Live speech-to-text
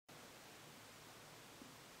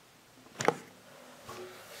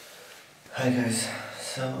Hi guys,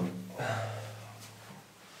 so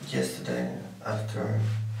yesterday after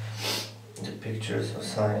the pictures of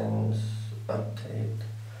Cyan's update,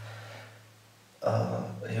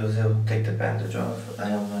 he was able to take the bandage off. I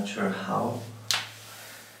am not sure how,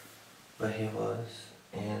 but he was,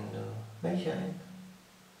 and Cyan.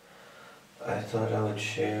 I thought I would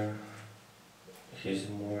share his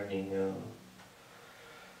morning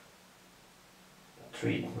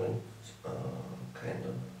treatment, kind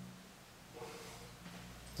of.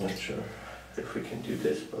 Not sure if we can do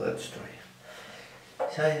this, but let's try.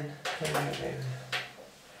 Cyan, come here, baby.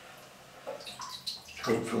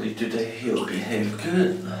 Hopefully today he'll behave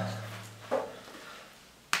good.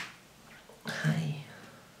 Hi.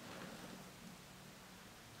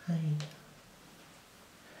 Hi.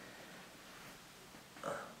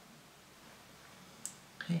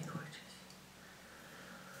 Hey, gorgeous.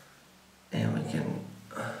 And we can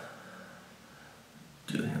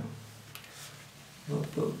do him.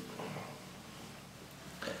 Whoop, whoop.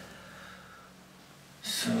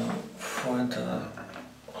 So for the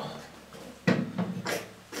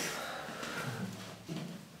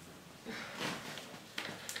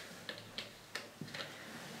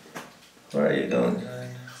where are you going,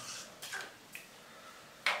 Cyan?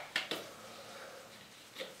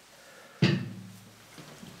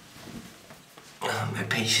 My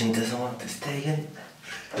patient doesn't want to stay in.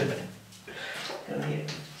 Come here.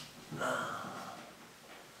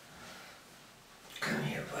 Come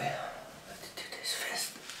here, boy. Let's do this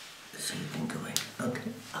fast so you can go in.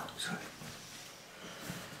 Okay. Oh, sorry.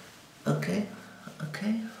 Okay.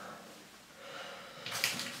 Okay.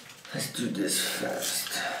 Let's do this fast.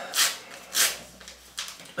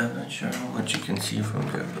 I'm not sure how much you can see from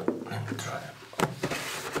there, but let me try.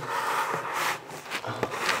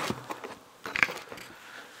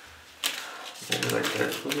 Maybe like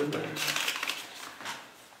that will be better.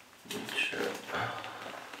 Make sure.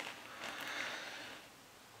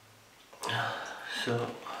 So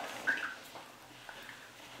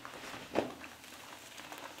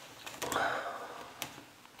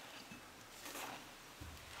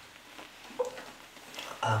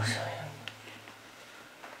oh, Cyan.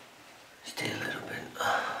 Stay a little bit.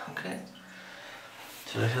 Okay.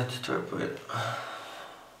 So I had to start with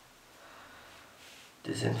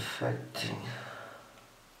disinfecting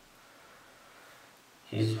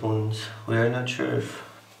his wounds. We are not sure if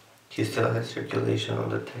he still has circulation on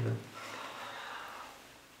the tail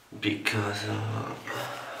because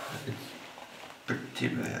it's pretty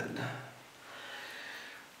bad.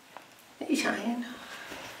 Hey, Cyan.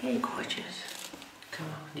 Hey, gorgeous. Come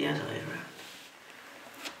on, the other way around.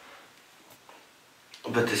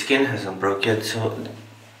 But the skin hasn't broke yet, so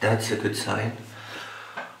that's a good sign.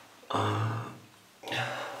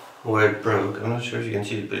 Where it broke, I'm not sure if you can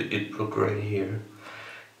see it, but it broke right here.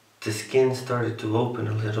 The skin started to open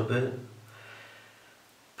a little bit,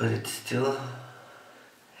 but it still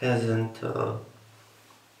hasn't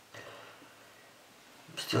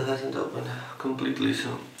opened completely,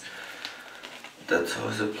 so that's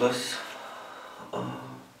always a plus.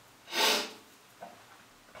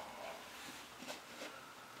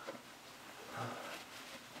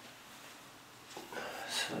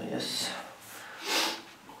 So yes,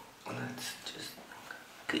 let's just,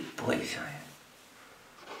 good boy, Cyan.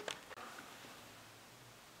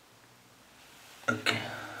 Okay,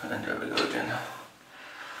 and there we go again.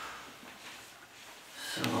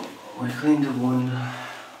 So we cleaned the wound.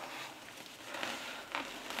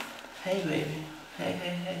 Hey baby, hey,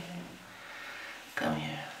 hey, hey, hey. Come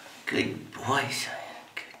here. Good boy, Cyan.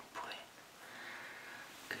 Good boy.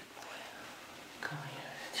 Good boy. Come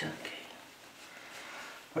here, it's okay.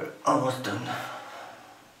 We're almost done.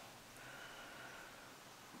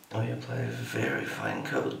 We apply a very fine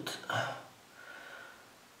coat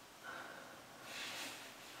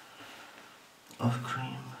of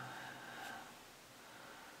cream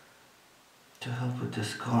to help with the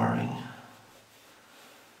scarring.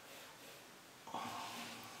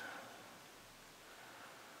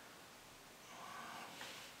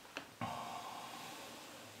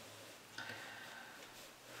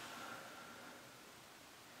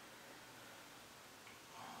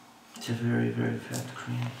 It's a very, very fat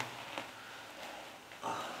cream.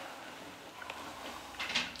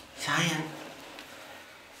 Cyan.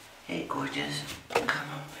 Hey, gorgeous. Come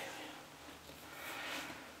on, baby.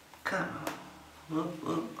 Come on. Whoop,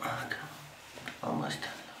 whoop. Oh, come on. Almost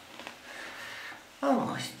done.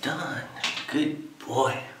 Almost done. Good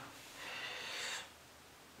boy.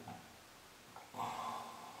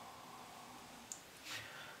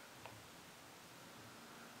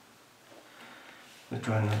 We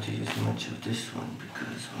try not to use much of this one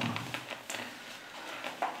because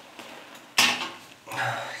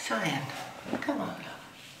Cyan, come on, love.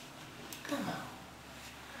 Come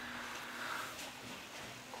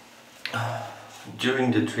on.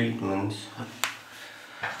 During the treatments,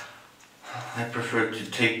 I prefer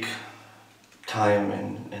to take time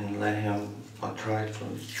and let him, or try to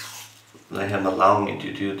let him allow me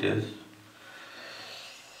to do this.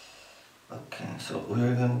 Okay, so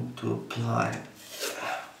we're going to apply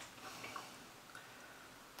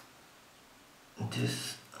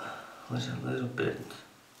this with a little bit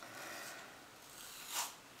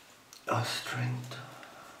of strength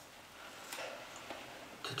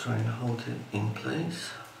to try and hold it in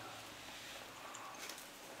place.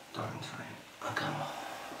 Darn sight. Oh, come on.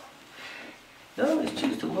 You always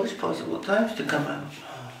choose the worst possible times to come out.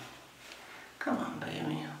 Come on,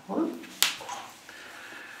 baby. Whoop.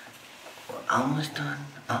 We're almost done.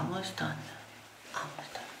 Almost done.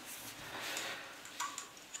 Almost done.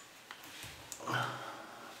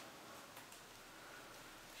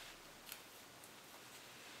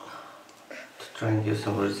 To try and give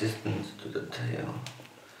some resistance to the tail.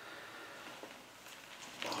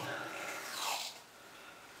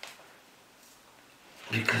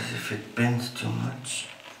 Because if it bends too much,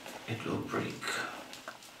 it will break.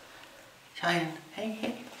 Cyan, hey,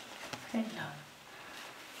 hey, hey, love.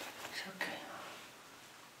 It's okay.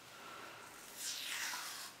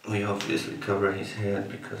 We obviously cover his head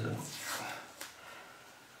because of,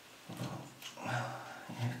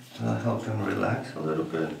 to help him relax a little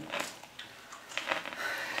bit.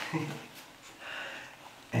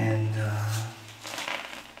 And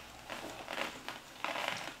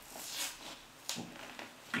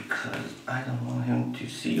because I don't want him to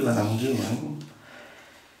see what I'm doing,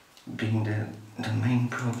 being the main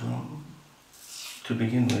problem to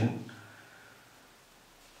begin with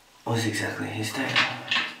was exactly his tail.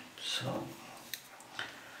 So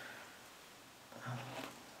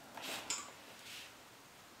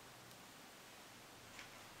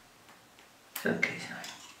it's okay, son.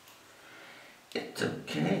 It's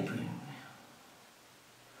okay, baby.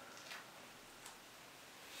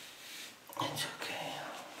 It's okay.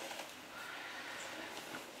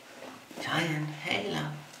 Cyan, hey,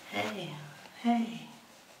 love. Hey, hey,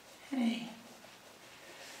 hey.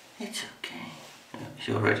 It's okay.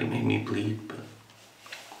 She already made me bleed, but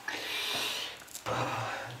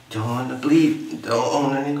don't want to bleed. Don't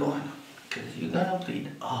own any Iguana, because you're gonna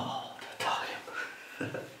bleed all the time.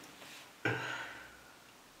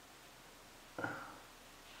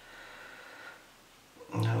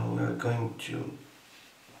 Now we're going to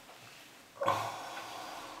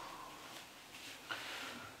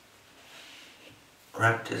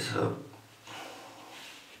wrap this up.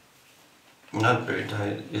 Not very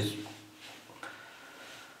tight, it's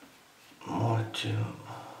more to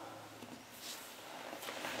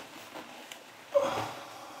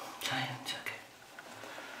Cyan, it's okay.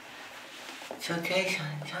 It's okay,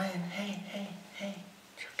 Cyan, hey, hey, hey,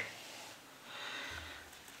 it's okay.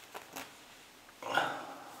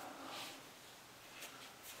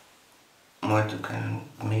 More to kind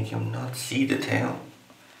of make him not see the tail.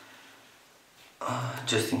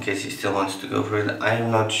 Just in case he still wants to go for it. I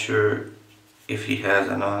am not sure if he has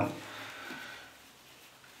or not.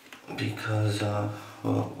 Because,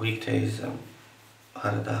 well, weekdays I'm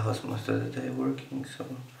out of the house most of the day working, so.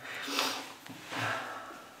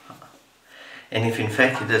 And if in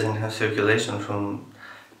fact he doesn't have circulation from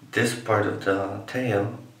this part of the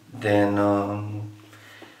tail, then,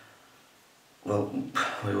 well,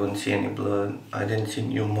 we wouldn't see any blood. I didn't see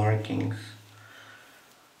new markings,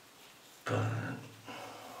 but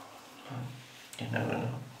you never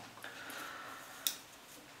know.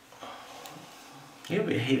 You're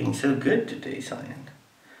behaving so good today, Cyan.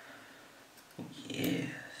 Yes.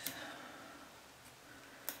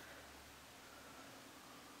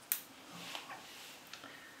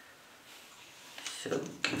 So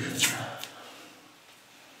good.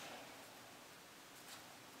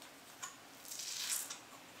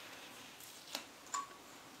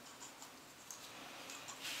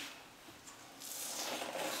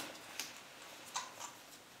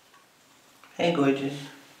 Hey, gorgeous.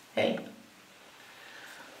 Hey.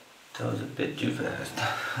 That was a bit too fast.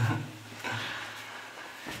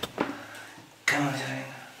 Come on, Cyan.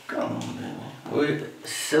 Come on, baby. We're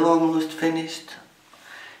so almost finished.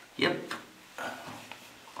 Yep.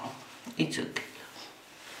 It's okay.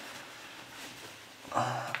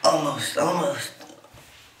 Almost.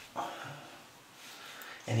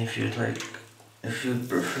 And if you'd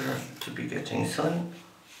prefer to be getting sun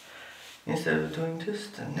instead of doing this,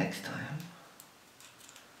 then next time,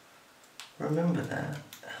 remember that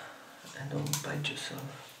and don't bite yourself.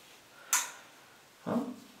 Huh?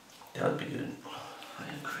 That would be good. I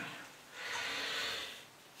agree.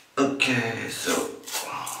 Okay, so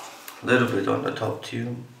a little bit on the top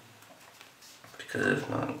too, because if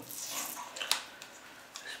not, this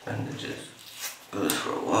bandage just goes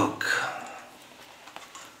for a walk.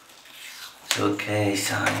 It's okay,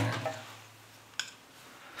 Cyan.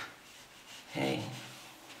 Hey.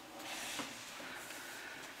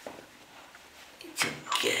 It's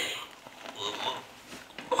okay.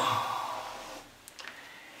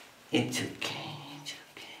 It's okay. It's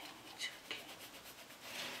okay. It's okay.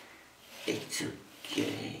 It's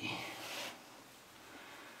okay.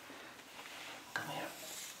 Come here.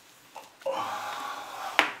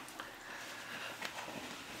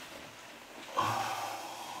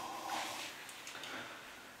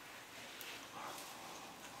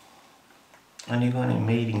 When you go in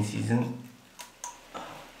mating season,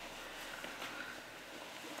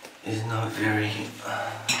 is not very,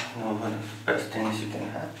 not one of the best things you can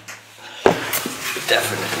have.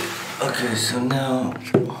 Definitely. Okay, so now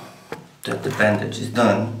that the bandage is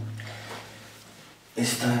done,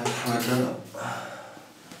 it's time for the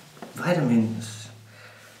vitamins.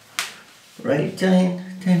 Right,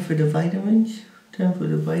 Cyan? Time for the vitamins? Time for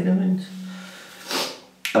the vitamins?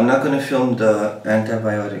 I'm not gonna film the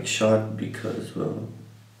antibiotic shot because, well,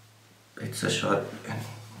 it's a shot and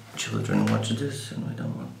children watch this and we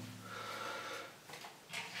don't want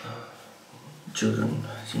children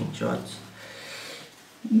seeing shots.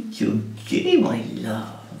 It's okay, my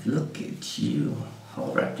love. Look at you,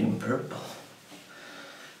 all wrapped in purple.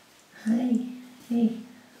 Hi, hey.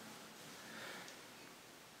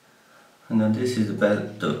 I know this is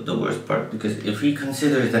the worst part, because if he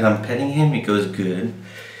considers that I'm petting him, it goes good.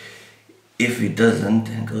 If he doesn't,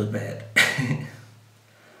 then it goes bad.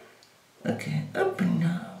 Okay, up and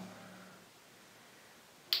down.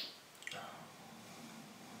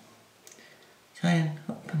 Cyan,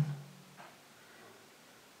 up and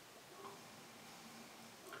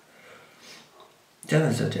that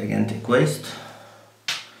was a gigantic waste.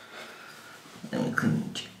 Let me clean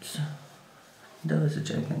the cheeks. That was a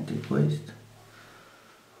gigantic waste.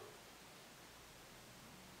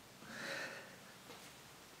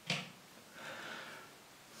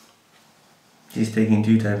 He's taking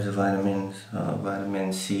 2 types of vitamins,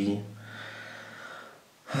 vitamin C,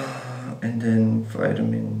 and then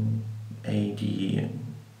vitamin A, D,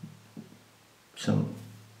 and some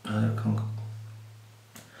other concoct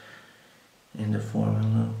in the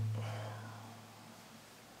formula.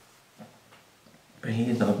 But he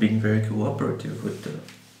is not being very cooperative with the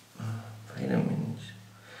vitamins.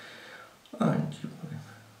 Aren't you?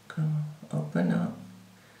 Come on, open up.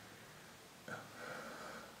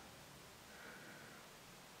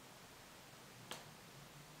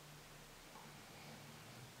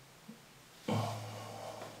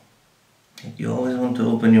 You always want to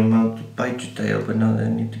open your mouth to bite your tail, but now I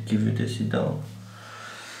need to give you this, you don't.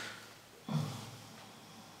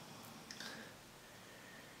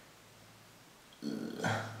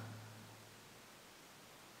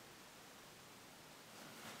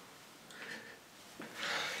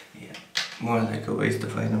 Yeah, more like a waste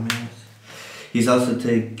of vitamins. He's also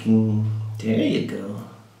taking, there you go,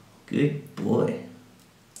 good boy.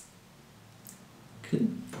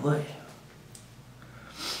 Good boy.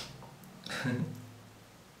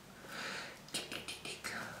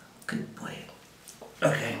 Good boy.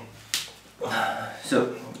 Okay.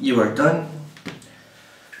 So you are done.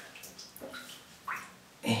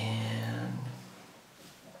 And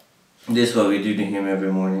this is what we do to him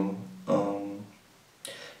every morning.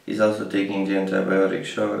 He's also taking the antibiotic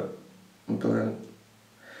shot, but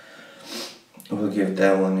we'll give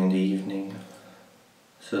that one in the evening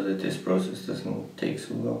so that this process doesn't take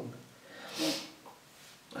so long.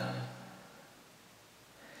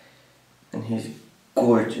 And he's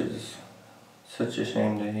gorgeous. Such a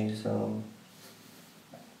shame that he's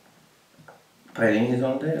biting his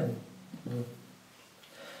own tail.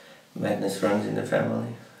 Madness runs in the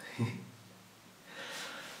family.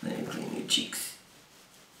 Let me clean your cheeks.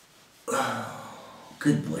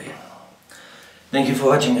 Good boy. Thank you for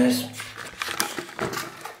watching, guys.